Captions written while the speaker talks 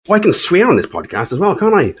Well, I can swear on this podcast as well,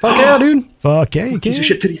 can't I? Fuck yeah, dude. Fuck yeah, you Piece of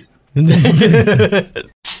can. shit titties.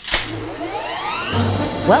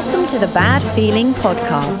 Welcome to the Bad Feeling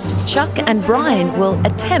Podcast. Chuck and Brian will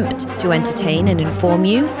attempt to entertain and inform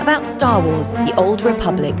you about Star Wars, The Old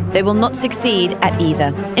Republic. They will not succeed at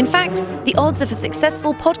either. In fact, the odds of a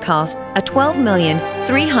successful podcast are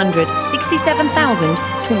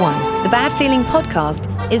 12,367,000 to 1. The Bad Feeling Podcast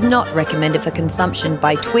is not recommended for consumption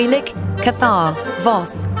by Twi'lek, Cathar,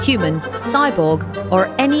 Voss, human, cyborg, or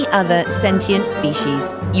any other sentient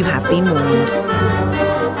species. You have been warned.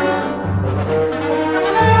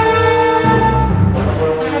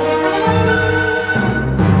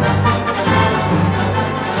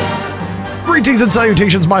 Greetings and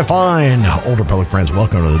salutations, my fine Old Republic friends.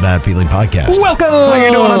 Welcome to the Bad Feeling Podcast. Welcome. How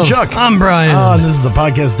you doing? I'm Chuck. I'm Brian. And this is the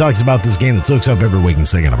podcast that talks about this game that soaks up every waking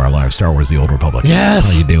second of our lives, Star Wars: The Old Republic.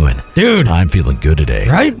 Yes. How you doing? Dude. I'm feeling good today.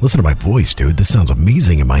 Right? Listen to my voice, dude. This sounds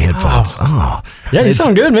amazing in my headphones. Oh. Yeah, you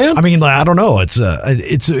sound good, man. I mean, I don't know. It's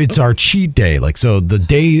our cheat day. Like, so the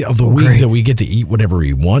day of the week great. that we get to eat whatever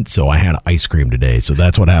we want. So I had ice cream today. So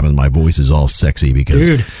that's what happens. My voice is all sexy because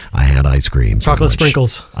Dude. I had ice cream. for Chocolate lunch.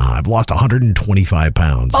 sprinkles. I've lost 125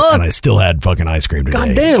 pounds and I still had fucking ice cream today.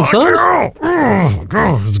 God damn, son.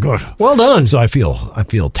 Oh, it's good. Well done. So I feel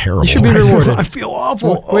terrible. You should be right now. rewarded. I feel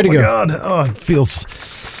awful. Way to my go. God. Oh, it feels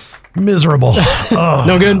miserable. Oh,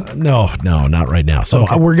 No good? No, not right now. So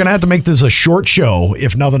we're going to have to make this a short show,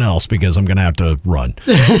 if nothing else, because I'm going to have to run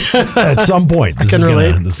at some point. This is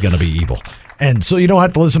going to be evil. And so you don't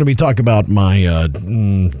have to listen to me talk about my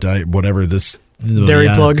whatever this Dairy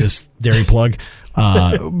plug. This dairy plug.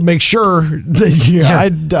 Make sure that if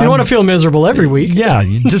you want to feel miserable every week. Yeah,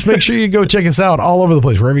 you just make sure you go check us out all over the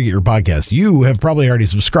place, wherever you get your podcast. You have probably already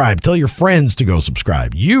subscribed. Tell your friends to go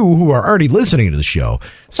subscribe. You who are already listening to the show,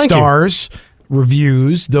 Thank stars,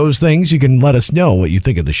 reviews, those things, you can let us know what you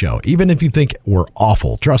think of the show. Even if you think we're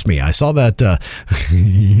awful. Trust me, I saw that.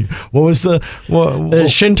 What was the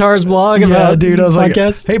Shintar's blog about I was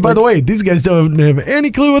podcasts. like, hey, by the way, these guys don't have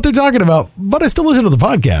any clue what they're talking about, but I still listen to the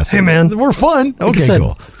podcast. Hey, man. We're fun. Like I Okay, said,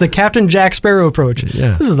 cool. It's the Captain Jack Sparrow approach.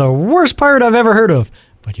 Yeah. This is the worst pirate I've ever heard of,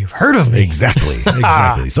 but you've heard of me. Exactly.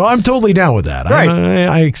 So I'm totally down with that. Right.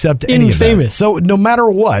 I accept any of that. Infamous. So no matter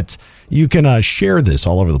what, you can share this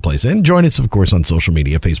all over the place. And join us, of course, on social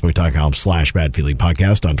media,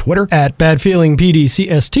 facebook.com/badfeelingpodcast, on Twitter. At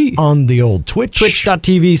BadFeelingPDCST. On the old Twitch.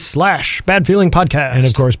 Twitch.tv/BadFeelingPodcast. And,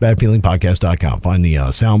 of course, badfeelingpodcast.com. Find the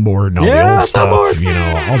soundboard and all the old stuff.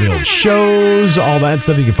 Soundboard. All the old shows, all that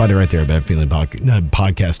stuff. You can find it right there at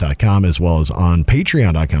badfeelingpodcast.com, as well as on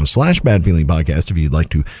patreon.com/badfeelingpodcast if you'd like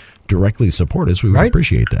to directly support us. We would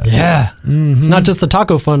appreciate that. Yeah. Mm-hmm. It's not just the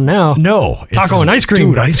taco fun now. No. Taco and ice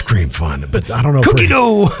cream. Dude, ice cream fun. But I don't know. Cookie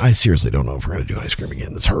dough. I seriously don't know if we're going to do ice cream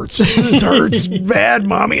again. This hurts. This hurts bad,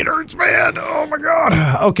 Mommy. It hurts bad. Oh, my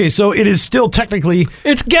God. Okay, so it is still technically...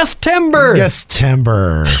 It's Guestember.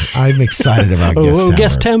 Guestember. I'm excited about Guestember.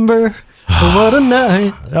 Guestember. What a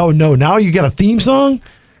night. Oh, no. Now you got a theme song?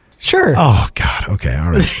 Sure. Oh, God. Okay.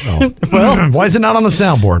 All right. Oh. Well, why is it not on the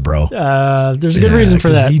soundboard, bro? There's a good reason for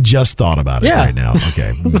that. He just thought about it right now.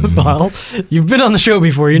 Okay. Well, you've been on the show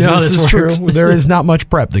before. You know how this works. True. There is not much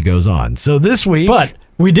prep that goes on. So this week... But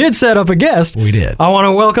we did set up a guest. We did. I want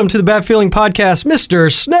to welcome to the Bad Feeling Podcast,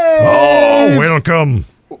 Mr. Snave. Oh, welcome.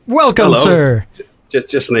 Welcome, Hello. Sir.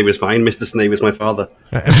 Just Snave is fine. Mr. Snave is my father.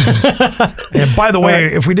 And by the way,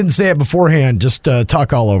 if we didn't say it beforehand, just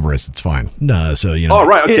talk all over us. It's fine. No, so you know. Oh,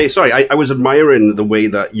 right. Okay. Sorry. I was admiring the way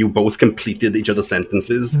that you both completed each other's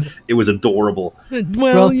sentences. It was adorable.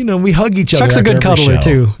 Well, you know, we hug each other. Chuck's a good after every cuddler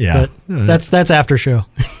show. too. Yeah. But that's after show.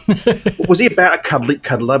 Was he a better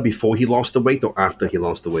cuddler before he lost the weight or after he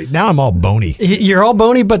lost the weight? Now I'm all bony. You're all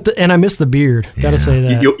bony, and I miss the beard. Gotta say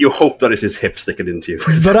that. You hope that it's his hip sticking into you.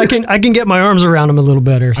 But I can get my arms around him a little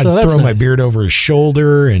better. So I'd that's throw my nice. beard over his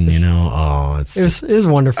shoulder, and it was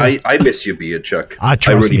wonderful. I miss your beard, Chuck. I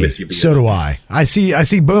trust really me. miss your beard. So do I. I see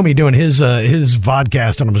Boomy doing his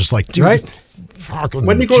vodcast, and I'm just like, dude, Right?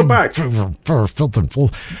 When do you go back? Don't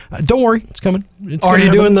worry, it's coming. Are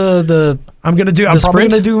you doing the? I'm probably sprint?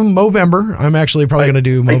 gonna do Movember. I'm actually probably gonna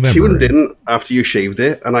do Movember. I tuned in after you shaved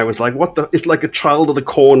it, and I was like, "What the? It's like a Child of the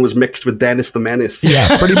Corn was mixed with Dennis the Menace."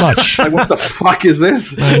 Yeah, pretty much. Like, what the fuck is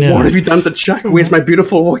this? I know. What have you done to Chuck? Where's my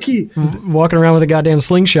beautiful Wookiee? Walking around with a goddamn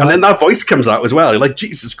slingshot. And then that voice comes out as well. You're like,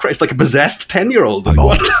 Jesus Christ, like a possessed 10-year-old. Like,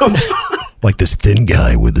 what the like this thin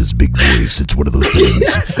guy with his big voice. It's one of those things.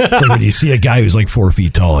 It's like when you see a guy who's like 4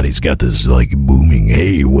 feet tall and he's got this like booming,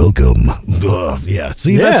 hey, welcome. Yeah.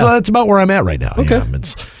 See, that's about where I'm at right now. Okay. Yeah,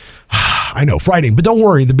 I know, frightening. But don't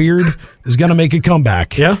worry, the beard is going to make a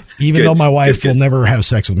comeback. Yeah? Even though my wife will never have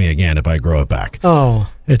sex with me again if I grow it back.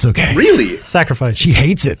 Oh. It's okay. Really? Sacrifice. She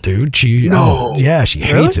hates it, dude. She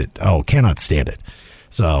hates it. Oh, cannot stand it.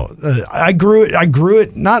 So I grew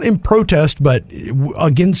it not in protest, but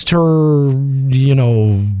against her,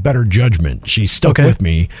 better judgment. She stuck with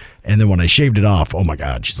me, and then when I shaved it off, oh my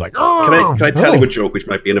God, she's like, oh. Can I tell you a joke which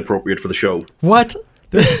might be inappropriate for the show? What?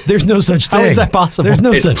 There's no such thing. How is that possible? There's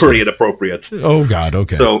no it's such pretty thing. inappropriate. Oh God,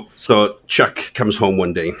 okay. So Chuck comes home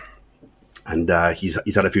one day, and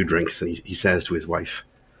he's had a few drinks, and he says to his wife,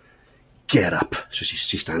 "Get up." So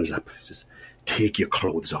she stands up. She says, "Take your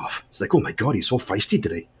clothes off." It's like, oh my God, he's so feisty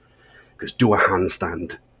today. He goes, "Do a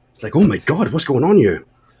handstand." It's like, oh my God, what's going on here?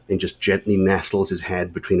 And just gently nestles his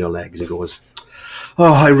head between her legs and goes,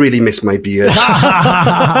 "Oh, I really miss my beard."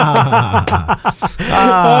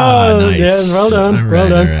 Nice. Yes, well done. All Well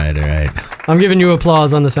done. right. I'm giving you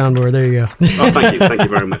applause on the soundboard. There you go. Oh, thank you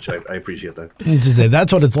very much. I appreciate that. Just say,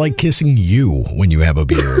 that's what it's like kissing you when you have a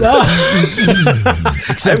beard.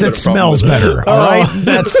 Except it smells better. All right,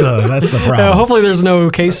 that's the problem. Hopefully, there's no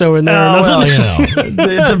queso in there. Well,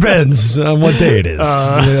 it depends on what day it is.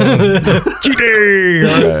 Cheat day.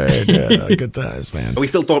 All right, good times, man. Are we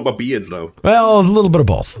still talking about beards, though? Well, a little bit of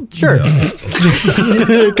both. Sure.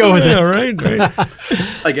 Go with it. All right.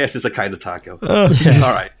 I guess it's a kind of taco. All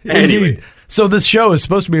right. Anyway. Indeed. So this show is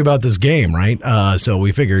supposed to be about this game, right? So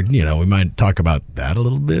we figured, we might talk about that a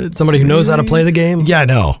little bit. Somebody who knows how to play the game? Yeah, I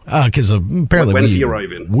know. Because apparently when's he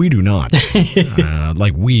arriving? We do not.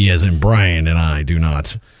 Like we as in Brian and I do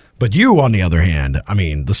not. But you, on the other hand, I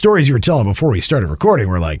mean, the stories you were telling before we started recording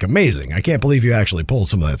were like amazing. I can't believe you actually pulled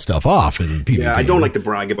some of that stuff off. In PvP. Yeah, I don't like to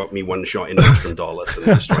brag about me one shot in extra dollars and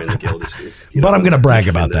destroying the guild. But I'm going to brag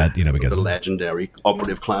about that, because the legendary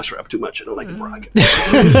operative class rep too much. I don't like to brag.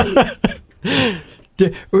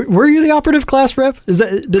 Were you the operative class rep?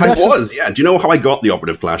 I was, yeah. Do you know how I got the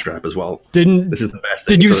operative class rep as well? This is the best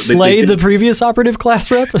thing. Did you slay the previous operative class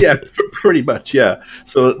rep? Yeah, pretty much, yeah.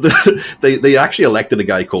 So they actually elected a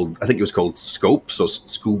guy called, I think he was called Scope, so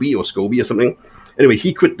Scooby or or something. Anyway,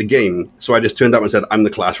 he quit the game, so I just turned up and said, "I'm the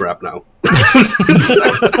class rep now."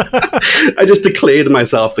 I just declared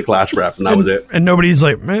myself the class rep, and that was it. And nobody's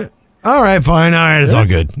like, meh. All right, fine. All right, it's all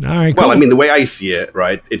good. All right, cool. Well, I mean, the way I see it,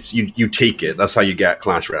 right, it's you take it. That's how you get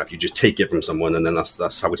class rep. You just take it from someone, and then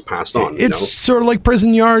that's how it's passed on. It's sort of like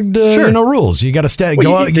prison yard rules. You got to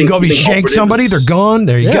go out, you go shank somebody, they're gone.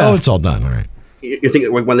 There you go. It's all done. All right. You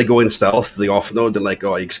think when they go in stealth, they often know they're like,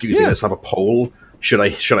 "Oh, excuse me, let's have a poll. Should I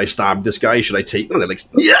stab this guy? Should I take?" No, they're like,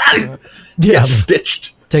 "Yeah,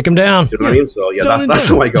 stitched." Take him down. You know what I mean? So yeah, that's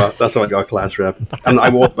how I got. That's how I got class rep, and I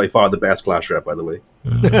was by far the best class rep, by the way.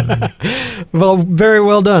 Well, very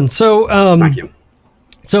well done. So, thank you.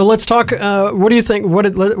 So let's talk. What do you think?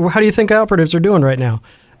 How do you think operatives are doing right now?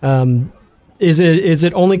 Is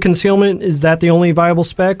it only concealment? Is that the only viable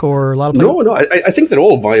spec, or a lot of people? No. I think they're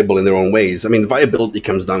all viable in their own ways. I mean, viability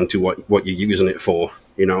comes down to what you're using it for.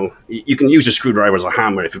 You can use a screwdriver as a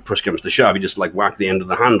hammer if push comes to shove. You just like whack the end of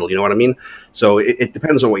the handle. You know what I mean? So it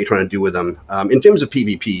depends on what you're trying to do with them. In terms of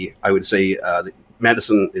PvP, I would say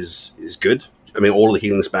medicine is good. I mean, all the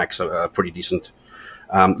healing specs are pretty decent.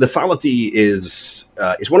 Lethality is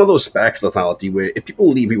one of those specs, lethality, where if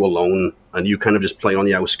people leave you alone and you kind of just play on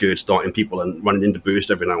the outskirts, darting people and running into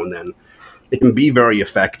boost every now and then, it can be very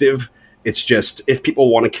effective. It's just, if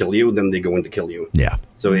people want to kill you, then they're going to kill you. Yeah.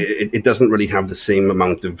 So it doesn't really have the same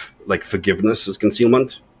amount of like forgiveness as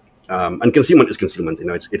concealment. And concealment is concealment.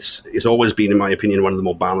 It's always been, in my opinion, one of the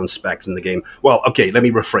more balanced specs in the game. Well, okay, let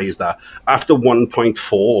me rephrase that. After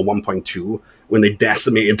 1.4 or 1.2, when they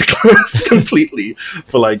decimated the class completely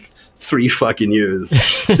for like 3 fucking years,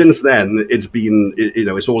 since then it's been,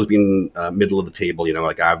 it's always been middle of the table.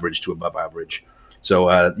 Like average to above average.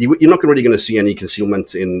 So you're not really going to see any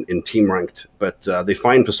concealment in team ranked, but they're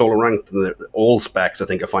fine for solo ranked. And all specs, I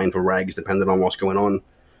think, are fine for regs, depending on what's going on.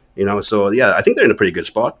 So yeah, I think they're in a pretty good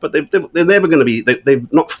spot, but they're never going to be.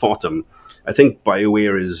 They've not fought them. I think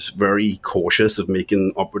BioWare is very cautious of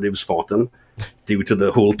making operatives fought them, due to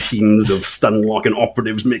the whole teams of stunlocking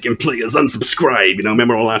operatives making players unsubscribe.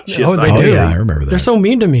 Remember all that shit? Oh, they do. Yeah, I remember that. They're so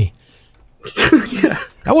mean to me. Yeah.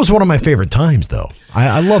 That was one of my favorite times, though.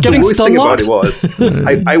 I love getting the worst thing about it was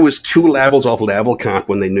I was 2 levels off level cap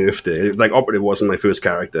when they nerfed it. Like operative wasn't my first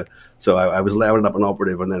character, so I was leveling up an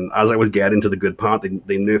operative, and then as I was getting to the good part, they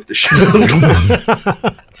nerfed the shit out of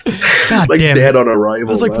the like dead on arrival.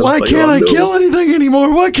 I was like, why can't I kill anything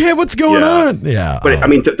anymore? What's going on? Yeah, but I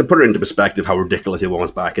mean, to put it into perspective, how ridiculous it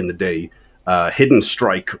was back in the day. Hidden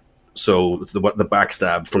strike, so the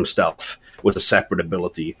backstab from stealth was a separate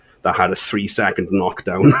ability that had a 3-second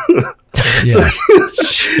knockdown. Yeah.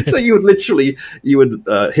 So you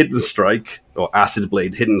would hidden strike or acid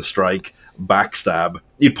blade, hidden strike, backstab.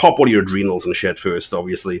 You'd pop all your adrenals and shit first,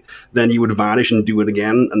 obviously. Then you would vanish and do it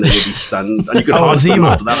again, and then you'd be stunned. And you could it was evil.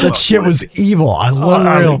 after that. That shit was evil.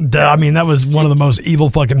 I mean, that was one of the most evil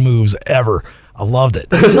fucking moves ever. I loved it.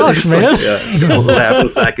 That sucks, man. 11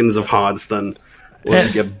 seconds of hard stun. Once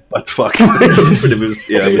you get butt fucked. It was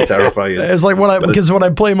terrifying. It's like because when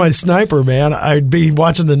I play my sniper, man, I'd be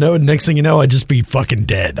watching the node, and next thing you know, I'd just be fucking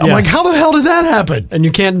dead. I'm like, how the hell did that happen? And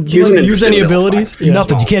you can't use any abilities?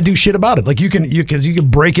 Nothing. You can't do shit about it. Like you can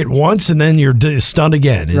break it once and then you're stunned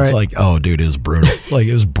again. It's like, oh, dude, it was brutal. Like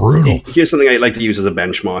it was brutal. Here's something I like to use as a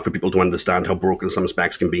benchmark for people to understand how broken some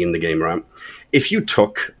specs can be in the game, right? If you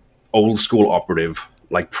took old school operative,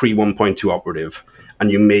 like pre 1.2 operative,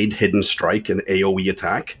 and you made hidden strike an AoE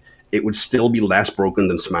attack, it would still be less broken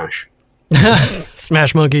than Smash.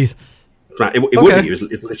 Smash monkeys. It would be.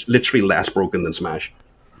 It's literally less broken than Smash.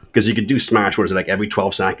 Because you could do Smash where it's like every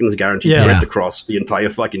 12 seconds guaranteed crit across the entire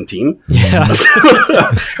fucking team. Yeah.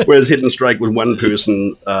 Whereas hidden strike with one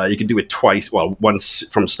person, you could do it twice, once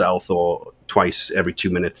from stealth or twice every 2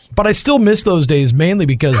 minutes. But I still miss those days mainly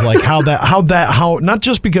because like how not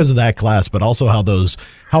just because of that class, but also how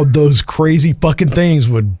those crazy fucking things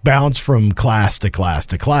would bounce from class to class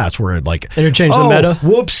to class where it like interchange the meta.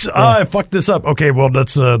 Whoops, I fucked this up. Okay, well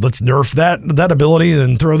let's nerf that ability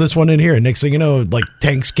and throw this one in here. And next thing you know, like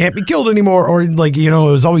tanks can't be killed anymore, or like it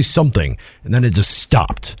was always something, and then it just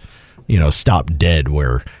stopped dead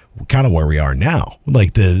where we are now,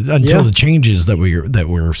 like until the changes that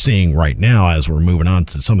we're seeing right now as we're moving on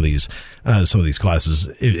to some of these classes.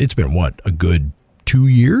 It's been a good 2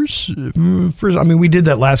 years. We did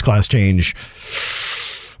that last class change.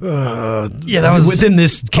 That was within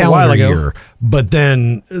this calendar year, but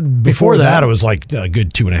then before that it was like a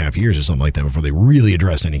good 2.5 years or something like that before they really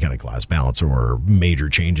addressed any kind of class balance or major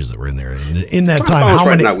changes that were in there. And in that time,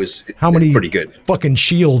 how many pretty good fucking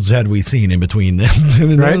shields had we seen in between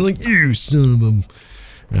them? Right? Like, you son of them.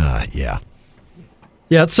 Yeah.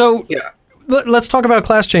 So let's talk about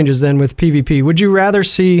class changes then with PvP. Would you rather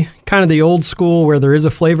see kind of the old school where there is a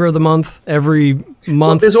flavor of the month every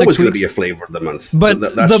month? There's always going to be a flavor of the month, but so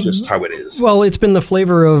that's just how it is. Well, it's been the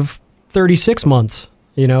flavor of 36 months,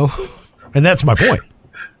 And that's my point.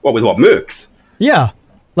 With Mercs? Yeah.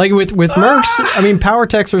 Like with Mercs, power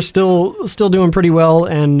techs are still doing pretty well,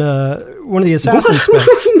 and one of the assassin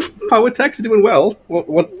specs. Power techs are doing well.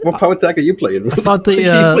 What power tech are you playing? I thought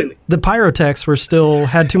the pyrotechs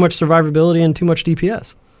had too much survivability and too much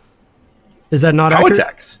DPS. Is that not accurate? Power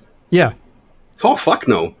techs? Yeah. Oh fuck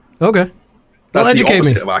no. Okay. That's the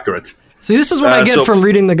opposite me. Of accurate. See, this is what I get from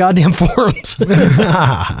reading the goddamn forums.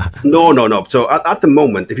 No. So at the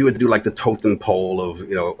moment, if you were to do like the totem pole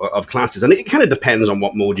of classes, and it kind of depends on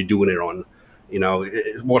what mode you're doing it on.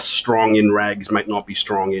 What's strong in regs might not be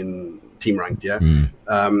strong in team ranked. Yeah.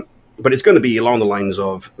 But it's going to be along the lines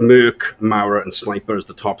of Merc, Mara, and Sniper as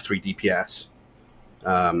the top 3 DPS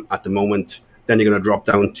at the moment. Then you're going to drop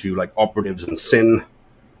down to like operatives and Sin.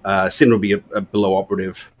 Sin will be a below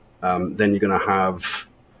operative. Then you're going to have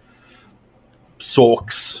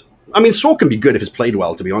Sorks. Sork can be good if it's played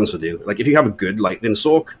well, to be honest with you. Like if you have a good Lightning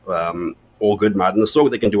Sork or good Madness Sork,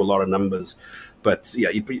 they can do a lot of numbers. But yeah,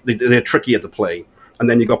 they're trickier to play. And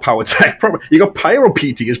then you got Power Tech. You got Pyro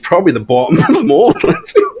PT is probably the bottom of them all.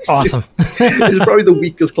 Awesome. It's probably the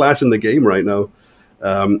weakest class in the game right now.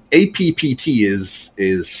 APPT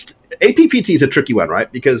is a tricky one,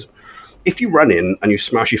 right? Because if you run in and you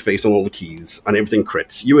smash your face on all the keys and everything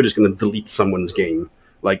crits, you are just going to delete someone's game.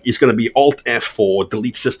 Like it's going to be Alt F4,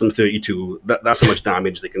 delete System 32. That's how much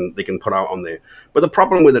damage they can put out on there. But the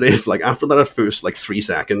problem with it is, like after that first 3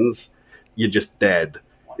 seconds, you're just dead.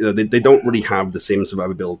 They don't really have the same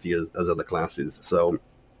survivability as other classes. So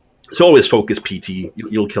it's always focus PT.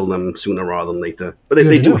 You'll kill them sooner rather than later. But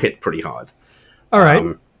they do hit pretty hard. All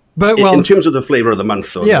right. But in terms of the flavor of the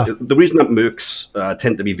month, though, the reason that Mercs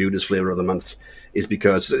tend to be viewed as flavor of the month is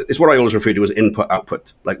because it's what I always refer to as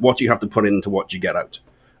input-output. Like what you have to put into what you get out.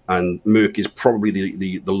 And Merc is probably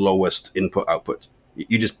the lowest input-output.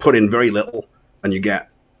 You just put in very little and you get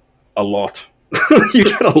a lot. You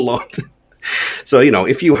get a lot. So,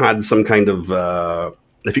 if you had some kind of,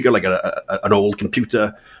 if you got like an old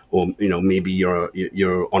computer, or, maybe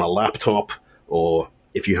you're on a laptop, or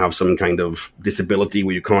if you have some kind of disability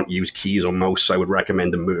where you can't use keys or mouse, I would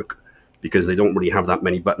recommend a Merc because they don't really have that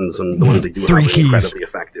many buttons, and the ones they do are incredibly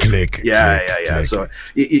effective. Click. Click. So,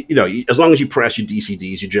 as long as you press your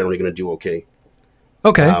DCDs, you're generally going to do okay.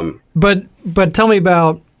 Okay. But tell me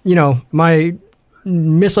about, my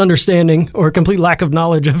misunderstanding or complete lack of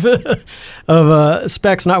knowledge of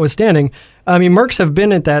specs notwithstanding, I mean, Mercs have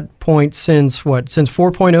been at that point since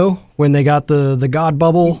 4.0, when they got the God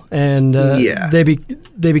bubble, and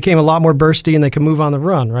they became a lot more bursty and they could move on the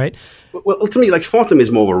run, right? Well, to me, like, Phantom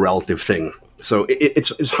is more of a relative thing. So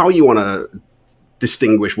it's how you want to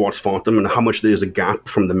distinguish what's Phantom and how much there's a gap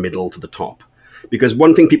from the middle to the top. Because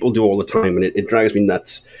one thing people do all the time, and it drives me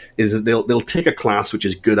nuts, is that they'll take a class which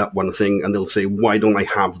is good at one thing and they'll say, why don't I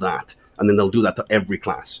have that? And then they'll do that to every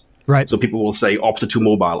class. Right. So people will say, opposite to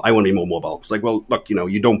mobile, I want to be more mobile. It's like, well, look,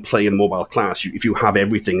 you don't play a mobile class. If you have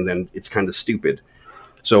everything, then it's kind of stupid.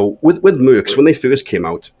 So with Mercs, when they first came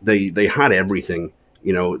out, they had everything.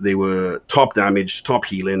 They were top damage, top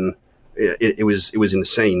healing. It was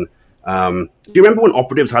insane. Do you remember when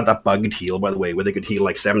Operatives had that bugged heal, by the way, where they could heal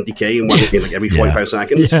like 70k in one game, like every 45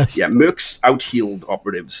 seconds? Yes. Yeah, Mercs out-healed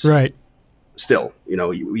Operatives. Right. Still,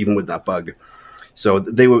 even with that bug. So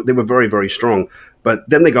they were very, very strong. But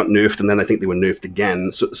then they got nerfed, and then I think they were nerfed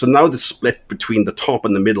again. So now the split between the top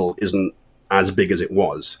and the middle isn't as big as it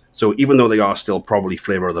was. So even though they are still probably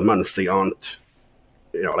flavor of the month, they aren't,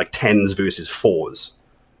 like 10s versus 4s.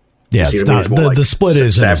 Yeah, it's not the split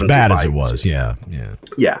isn't as bad as it was. Yeah.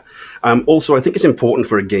 Also, I think it's important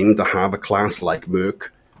for a game to have a class like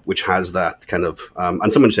Merc, which has that kind of,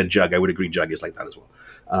 and someone said Jug. I would agree, Jug is like that as well.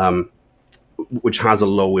 Which has a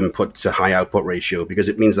low input to high output ratio, because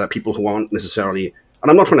it means that people who aren't necessarily,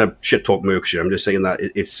 and I'm not trying to shit talk Mercs here. I'm just saying that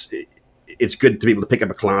it's good to be able to pick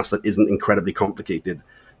up a class that isn't incredibly complicated,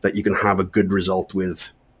 that you can have a good result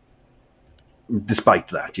with. Despite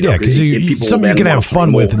that, because something you can have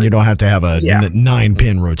fun with, and you don't have to have a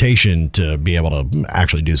 9-pin rotation to be able to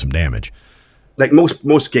actually do some damage. Like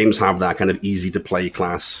most games have that kind of easy to play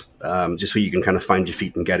class, just so you can kind of find your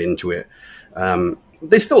feet and get into it.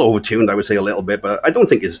 They still overtuned, I would say, a little bit, but I don't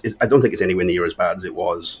think it's anywhere near as bad as it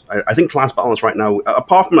was. I think class balance right now,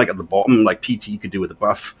 apart from like at the bottom, like PT could do with a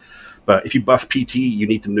buff, but if you buff PT, you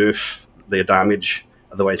need to nerf their damage.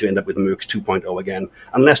 Otherwise, you end up with Mercs 2.0 again.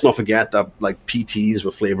 And let's not forget that like PTs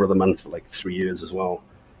were flavor of the month for like 3 years as well.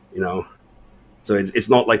 So it's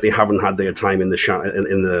not like they haven't had their time in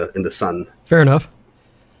the sun. Fair enough.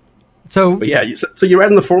 So, but yeah, so you read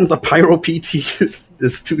in the forums that Pyro PT is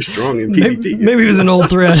too strong in PvP. Maybe it was an old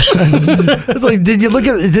thread. It's like, did you look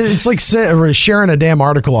at it? It's like sharing a damn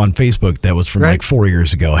article on Facebook that was from like 4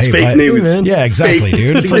 years ago. Hey, fake news. Yeah, exactly,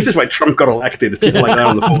 dude. It's this is why Trump got elected. It's people like that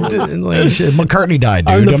on the forum. McCartney died,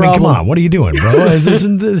 dude. I mean, come on. What are you doing, bro?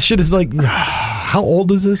 This shit is like, how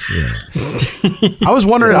old is this? Yeah. I was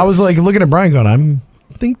wondering, I was like looking at Brian going, I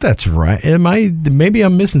think that's right. Maybe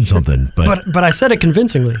I'm missing something, but I said it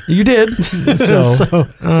convincingly. You did. So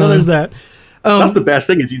there's that. That's the best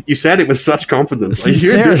thing is you said it with such confidence.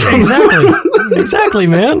 Exactly,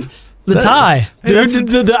 man. The tie,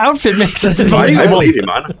 dude. The outfit makes sense. I believe you,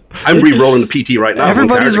 man. I'm re-rolling the PT right now.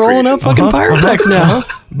 Everybody's rolling up fucking Pyrotex now.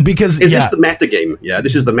 Because this the meta game? Yeah,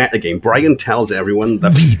 this is the meta game. Brian tells everyone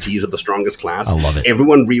that PTs are the strongest class. I love it.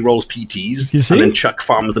 Everyone re-rolls PTs, and then Chuck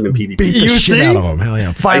farms them in PvP. Beat the shit out of them. Hell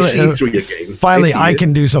yeah! Finally, I see through your game. Finally, I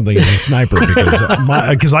can do something as a sniper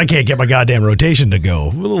because I can't get my goddamn rotation to go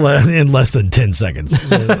in less than 10 seconds.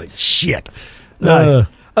 So like, shit. Nice.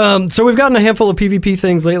 So we've gotten a handful of PvP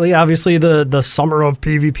things lately. Obviously, the summer of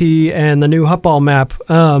PvP and the new Hutball map.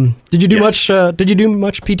 Did you do much? Did you do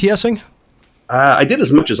much PTSing? I did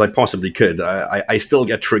as much as I possibly could. I still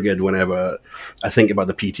get triggered whenever I think about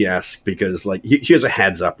the PTS because, like, here's a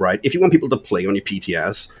heads up, right? If you want people to play on your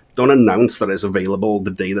PTS, don't announce that it's available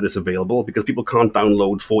the day that it's available because people can't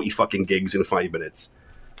download 40 fucking gigs in 5 minutes.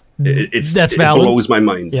 That's valid. It blows my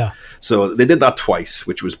mind. Yeah. So they did that twice,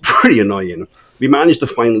 which was pretty annoying. We managed to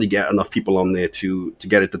finally get enough people on there to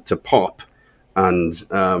get it to pop, and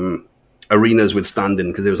arenas with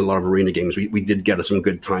stand-in, because there was a lot of arena games. We did get some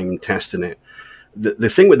good time testing it. The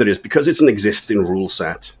thing with it is, because it's an existing rule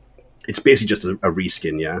set, it's basically just a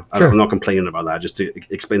reskin, yeah? Sure. I'm not complaining about that, just to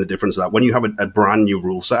explain the difference of that. When you have a brand new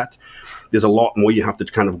rule set, there's a lot more you have to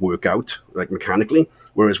kind of work out, like mechanically,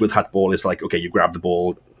 whereas with Hutball, it's like, okay, you grab the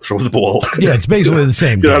ball, throw the ball. Yeah, it's basically the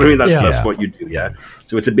same. You know what I mean? That's what you do, yeah.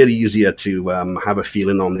 So it's a bit easier to have a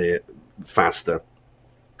feeling on there faster.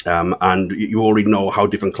 And you already know how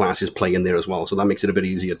different classes play in there as well, so that makes it a bit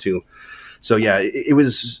easier too. So yeah, there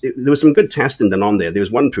was some good testing done on there. There was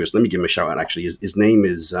one person, let me give him a shout out actually. His name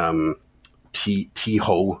is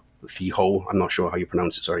Thiho. I'm not sure how you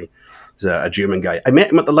pronounce it, sorry. He's a German guy. I met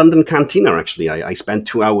him at the London Cantina actually. I spent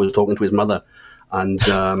 2 hours talking to his mother, and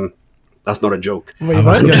That's not a joke. Wait,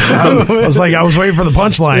 I was waiting for the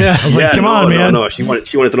punchline. Yeah. I was like, come on, man. No, she wanted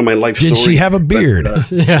to know my life story. Did she have a beard?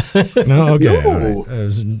 Yeah. No, okay. No.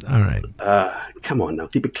 All right. Come on now,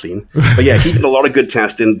 keep it clean. But yeah, he did a lot of good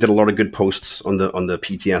testing, did a lot of good posts on the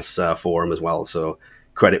PTS forum as well. So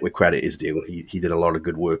credit where credit is due. He did a lot of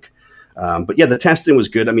good work. But yeah, the testing was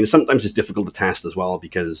good. I mean, sometimes it's difficult to test as well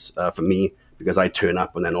because for me, because I turn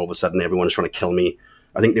up and then all of a sudden everyone's trying to kill me.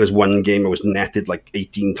 I think there was one game I was netted like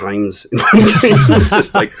 18 times.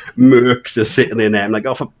 Just like mercs just sitting there. I'm like,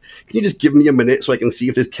 can you just give me a minute so I can see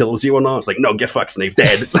if this kills you or not? It's like, no, get fucked, Snave,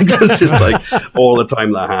 dead. Like that's just like all the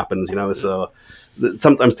time that happens, So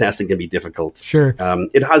sometimes testing can be difficult. Sure.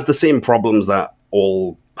 It has the same problems that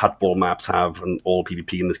all Hutball maps have and all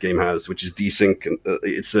PvP in this game has, which is desync.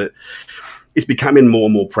 And it's becoming more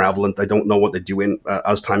and more prevalent. I don't know what they're doing.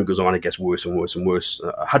 As time goes on, it gets worse and worse and worse.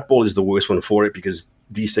 Hutball is the worst one for it because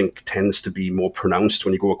desync tends to be more pronounced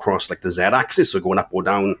when you go across like the Z-axis, so going up or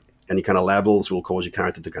down any kind of levels will cause your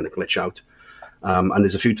character to kind of glitch out. And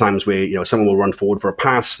there's a few times where someone will run forward for a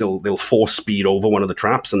pass, they'll force speed over one of the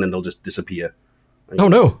traps, and then they'll just disappear. Oh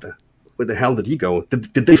no! Where the hell did he go?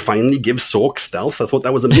 Did they finally give Sork stealth? I thought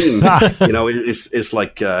that was a meme. It's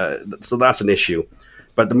like so that's an issue.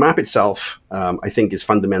 But the map itself, I think, is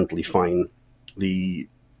fundamentally fine. The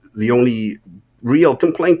only real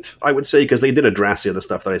complaint, I would say, because they did address the other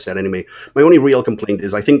stuff that I said anyway, my only real complaint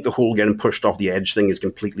is I think the whole getting pushed off the edge thing is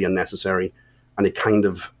completely unnecessary, and it kind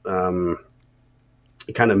of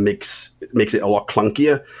makes it a lot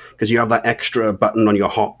clunkier because you have that extra button on your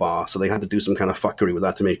hotbar, so they had to do some kind of fuckery with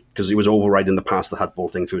that to make, because it was overriding the pass the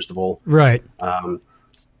Hutball thing first of all. Right. And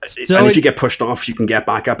if you get pushed off, you can get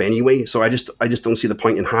back up anyway. So I just don't see the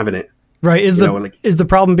point in having it. Right. Is the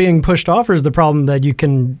problem being pushed off, or is the problem that you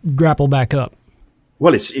can grapple back up?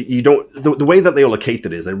 Well, the way that they allocate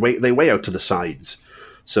it is they way out to the sides.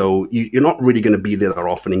 So you're not really going to be there that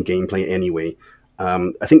often in gameplay anyway.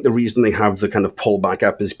 I think the reason they have the kind of pull back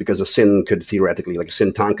up is because a Sin could theoretically, like a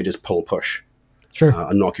Sin tank could just push. Sure.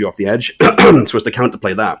 And knock you off the edge. So it's to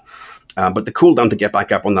counterplay that. But the cooldown to get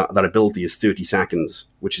back up on that ability is 30 seconds,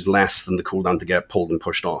 which is less than the cooldown to get pulled and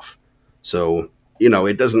pushed off. So,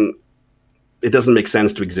 it doesn't make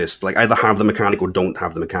sense to exist. Like, either have the mechanic or don't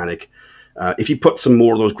have the mechanic. If you put some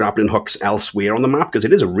more of those grappling hooks elsewhere on the map, because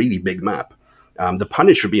it is a really big map, the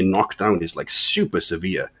punish for being knocked down is like super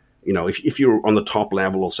severe. If you're on the top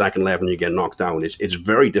level or second level and you get knocked down, it's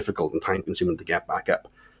very difficult and time consuming to get back up.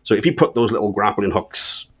 So if you put those little grappling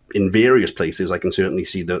hooks in various places, I can certainly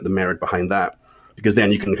see the merit behind that, because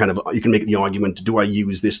then you can make the argument, do I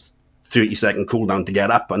use this 30-second cooldown to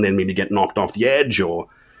get up and then maybe get knocked off the edge, or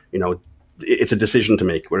it's a decision to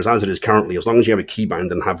make. Whereas as it is currently, as long as you have a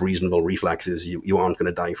keybind and have reasonable reflexes, you aren't going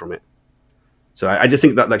to die from it. So I just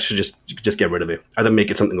think that should just get rid of it. Either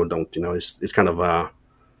make it something or don't. It's kind of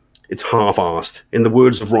it's half-arsed. In the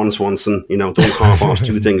words of Ron Swanson, don't half-arse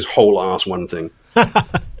two things, whole-arse one thing.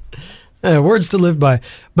 Words to live by.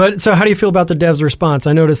 But so how do you feel about the devs' response?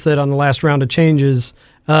 I noticed that on the last round of changes,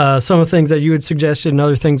 some of the things that you had suggested and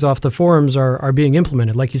other things off the forums are being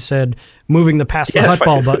implemented. Like you said, moving the pass the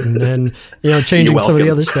Hutball button and changing some of the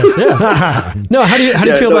other stuff. Yeah. No, how do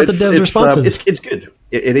you feel about the devs' responses? It's good.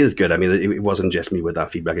 It is good. I mean, it wasn't just me with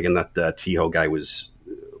that feedback. Again, that T-Ho guy was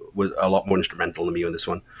a lot more instrumental than me on this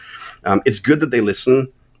one. It's good that they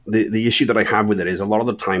listen. The issue that I have with it is a lot of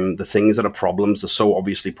the time the things that are problems are so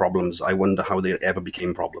obviously problems, I wonder how they ever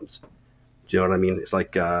became problems. Do you know what I mean? It's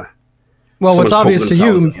like well, what's obvious to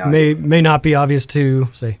you may not be obvious to,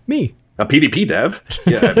 say, me. A PvP dev?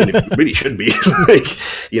 Yeah, I mean, it really should be.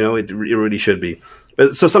 It really should be.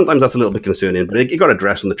 But, so sometimes that's a little bit concerning, but it got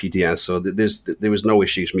addressed on the PTS, so there was no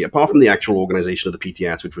issues for me, apart from the actual organization of the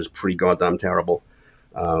PTS, which was pretty goddamn terrible.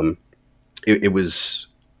 It was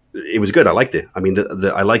good. I liked it. I mean,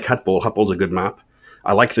 I like Hutball. Hutball's a good map.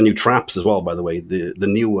 I like the new traps as well, by the way. The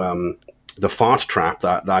new the fart trap,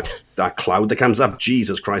 that cloud that comes up.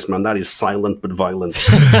 Jesus Christ, man, that is silent but violent.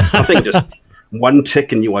 I think just one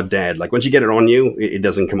tick and you are dead. Like once you get it on you, it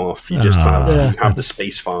doesn't come off. You just have the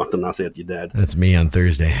space fart and that's it. You're dead. That's me on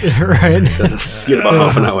Thursday. Right. In about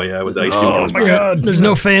half an hour, yeah. With the ice cream oh my God. There's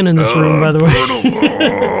no fan in this room, by the way.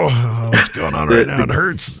 What's going on right now? It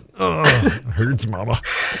hurts. Oh, it hurts, mama.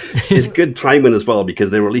 It's good timing as well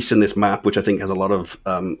because they're releasing this map, which I think has a lot of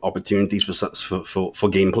opportunities for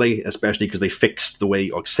gameplay, especially because they fixed the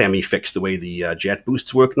way, or semi-fixed the way the jet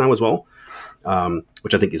boosts work now as well,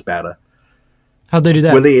 which I think is better. How'd they do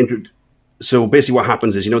that? When so basically what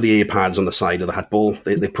happens is, the A pads on the side of the Hutball,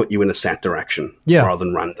 they put you in a set direction rather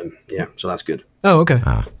than random. Yeah, so that's good. Oh, okay.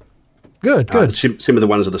 Good. Some of the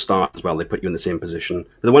ones at the start as well, they put you in the same position.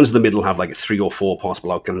 The ones in the middle have like 3 or 4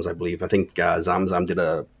 possible outcomes, I believe. I think Zamzam did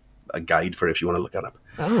a guide for it if you want to look it up.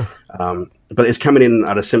 Oh. But it's coming in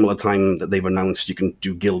at a similar time that they've announced you can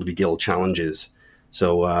do guild v guild challenges.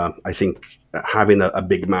 So I think having a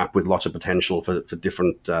big map with lots of potential for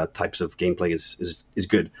different types of gameplay is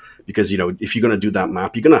good, because if you're going to do that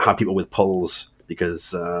map, you're going to have people with pulls,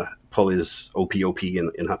 because pull is OP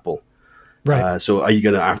in Hutball. Right. So are you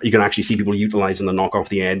going to actually see people utilizing the knock off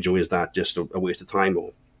the edge, or is that just a waste of time?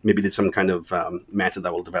 Or maybe there's some kind of method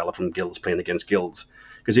that will develop from guilds playing against guilds.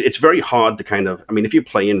 Because it's very hard to kind of, if you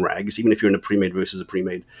play in regs, even if you're in a pre-made versus a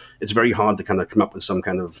pre-made, it's very hard to kind of come up with some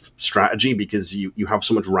kind of strategy, because you have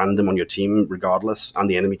so much random on your team regardless, and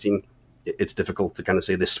the enemy team. It's difficult to kind of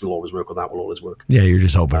say this will always work or that will always work. Yeah, you're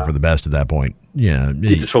just hoping for the best at that point. Yeah.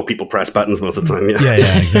 You just hope people press buttons most of the time.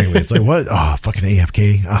 Yeah, exactly. It's like, what? Oh, fucking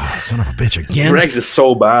AFK. Oh, son of a bitch again. Regs is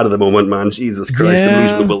so bad at the moment, man. Jesus Christ, I'm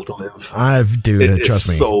losing the will to live. Dude, trust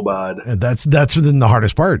me. It's so bad. That's within the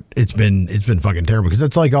hardest part. It's been fucking terrible, because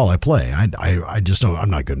that's like all I play. I just don't,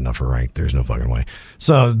 I'm not good enough for rank. There's no fucking way.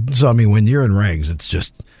 So when you're in regs, it's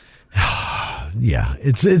just... Yeah,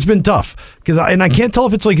 it's been tough, because I can't tell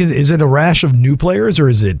if it's like, is it a rash of new players, or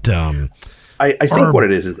is it? I think what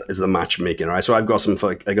it is the matchmaking. Right, so I got some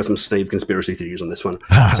Snave conspiracy theories on this one.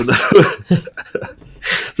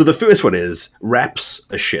 So the first one is reps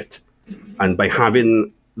are shit, and by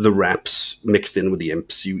having the reps mixed in with the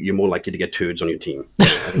imps, you're more likely to get turds on your team. I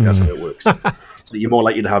think that's how it works. So you're more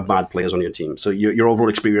likely to have bad players on your team. So your overall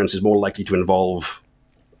experience is more likely to involve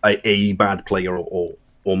a bad player or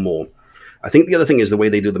more. I think the other thing is the way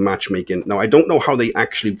they do the matchmaking. Now, I don't know how they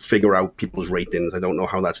actually figure out people's ratings. I don't know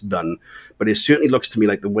how that's done. But it certainly looks to me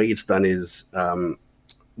like the way it's done is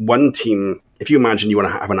one team, if you imagine you want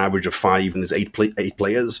to have an average of 5 and there's 8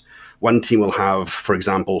 players, one team will have, for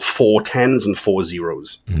example, 4 10s and 4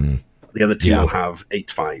 0s. Mm. The other team will have 8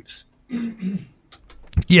 5s.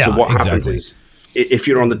 Yeah, so what happens is, if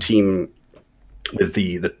you're on the team with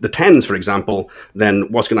the 10s, for example,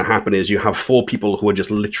 then what's going to happen is you have 4 people who are just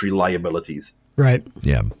literally liabilities. Right.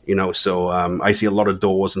 Yeah. So I see a lot of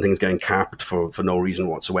doors and things getting capped for no reason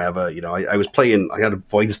whatsoever. I was playing, I had a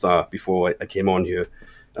Void Star before I came on here,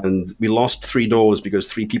 and we lost 3 doors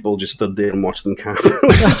because 3 people just stood there and watched them cap.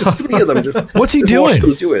 Just 3 of them. What's he doing? Watched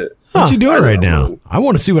them do it. What's he doing right now? I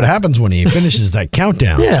want to see what happens when he finishes that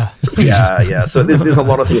countdown. Yeah. So there's a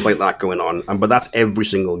lot of things like that going on, but that's every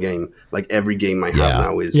single game. Like every game I have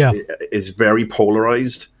now is very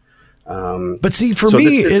polarized. But see, for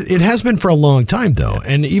me, it has been for a long time though,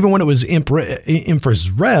 and even when it was Infra's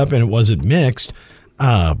rep and it wasn't mixed,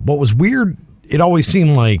 what was weird, it always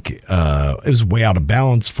seemed like it was way out of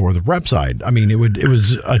balance for the rep side. I mean, it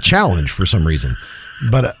was a challenge for some reason,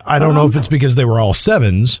 but I don't know if it's because they were all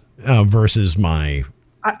 7s versus my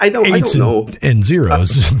I don't 8s know. And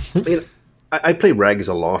 0s. I play regs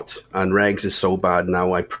a lot, and regs is so bad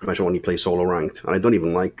now. I pretty much only play solo ranked, and I don't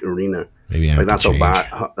even like arena. Maybe that's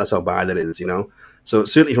how bad it is. So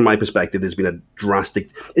certainly from my perspective, there's been a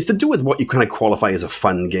drastic. It's to do with what you kind of qualify as a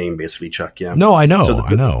fun game, basically, Chuck. Yeah. No, I know. So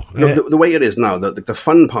I know. The way it is now, the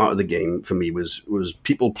fun part of the game for me was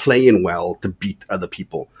people playing well to beat other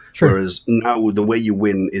people. Sure. Whereas now the way you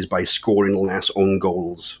win is by scoring less own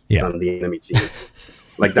goals than the enemy team.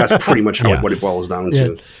 Like that's pretty much what it boils down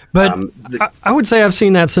to. But I would say I've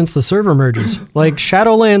seen that since the server merges. Like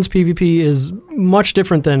Shadowlands PvP is much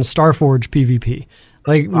different than Starforge PvP.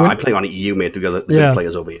 Like I play on EU, mate, together the good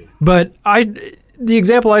players over here. But the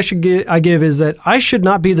example I give is that I should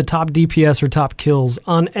not be the top DPS or top kills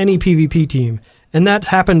on any PvP team. And that's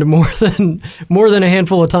happened more than a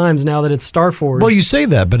handful of times now that it's Starforge. Well, you say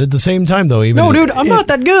that, but at the same time, though, I'm not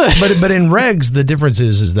that good. But in regs, the difference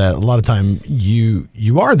is that a lot of time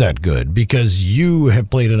you are that good because you have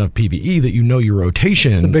played enough PvE that you know your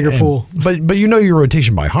rotation. It's a bigger pool, but you know your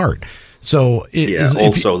rotation by heart. So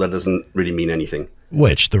that doesn't really mean anything.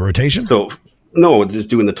 Which the rotation? So. No, just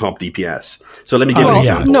doing the top DPS. So let me give you an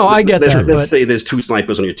example. No, I get that. Let's say there's 2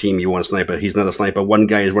 snipers on your team. You want a sniper. He's another sniper. One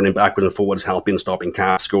guy is running backwards and forwards, helping, stopping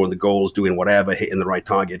caps, scoring the goals, doing whatever, hitting the right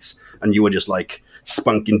targets. And you were just like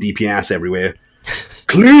spunking DPS everywhere.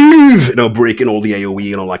 Cleave! Breaking all the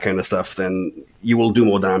AoE and all that kind of stuff. Then you will do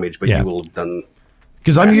more damage, but you will have done...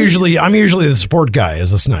 Because I'm usually the support guy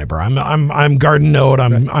as a sniper. I'm guarding node.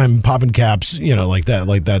 I'm popping caps, like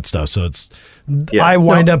that stuff. So I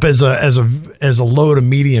wind up as a low to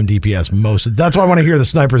medium DPS most. That's why when I hear the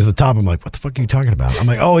snipers at the top, I'm like, what the fuck are you talking about? I'm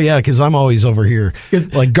like, oh yeah, because I'm always over here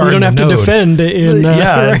like guarding. You don't have to defend in.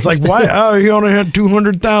 Yeah, it's like, why? Oh, you only had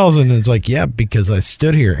 200,000. It's like, yeah, because I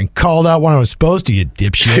stood here and called out when I was supposed to. You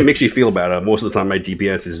dipshit. It makes you feel better. Most of the time, my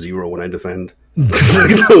DPS is 0 when I defend.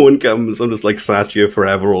 No one comes. I'm just like sat here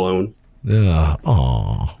forever alone. Yeah.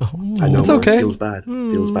 I know. It's okay. Feels bad.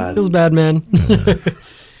 Feels bad, man.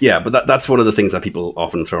 Yeah, but that's one of the things that people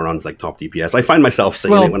often throw around is like top DPS. I find myself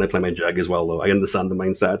saying it when I play my jug as well, though. I understand the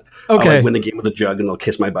mindset. Okay. I'll like win the game with a jug and I'll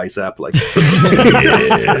kiss my bicep. Like,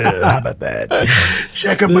 how about that?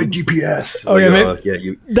 Check out my DPS.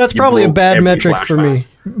 Okay, that's probably a bad metric for me.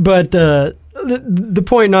 But the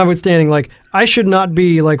point notwithstanding, like, I should not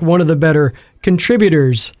be like one of the better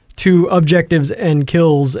contributors to objectives and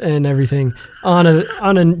kills and everything on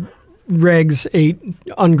a Regs 8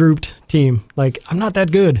 ungrouped team. Like, I'm not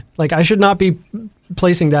that good. Like, I should not be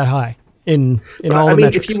placing that high in all the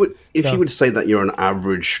metrics. If you would say that you're an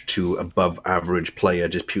average to above average player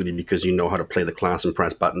just purely because you know how to play the class and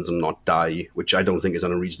press buttons and not die, which I don't think is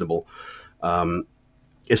unreasonable.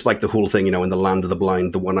 It's like the whole thing, in the land of the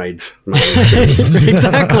blind, the one-eyed man.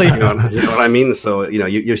 Exactly. You know what I mean? So,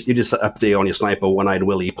 you're just up there on your sniper, one-eyed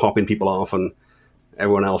Willy, popping people off, and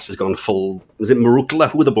everyone else has gone full. Was it Marukla?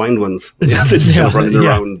 Who were the blind ones? They're just kind of running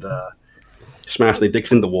around, smashing their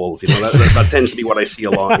dicks in the walls. That tends to be what I see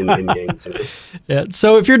a lot in games. Yeah.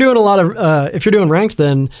 So if you're doing if you're doing ranked,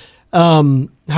 then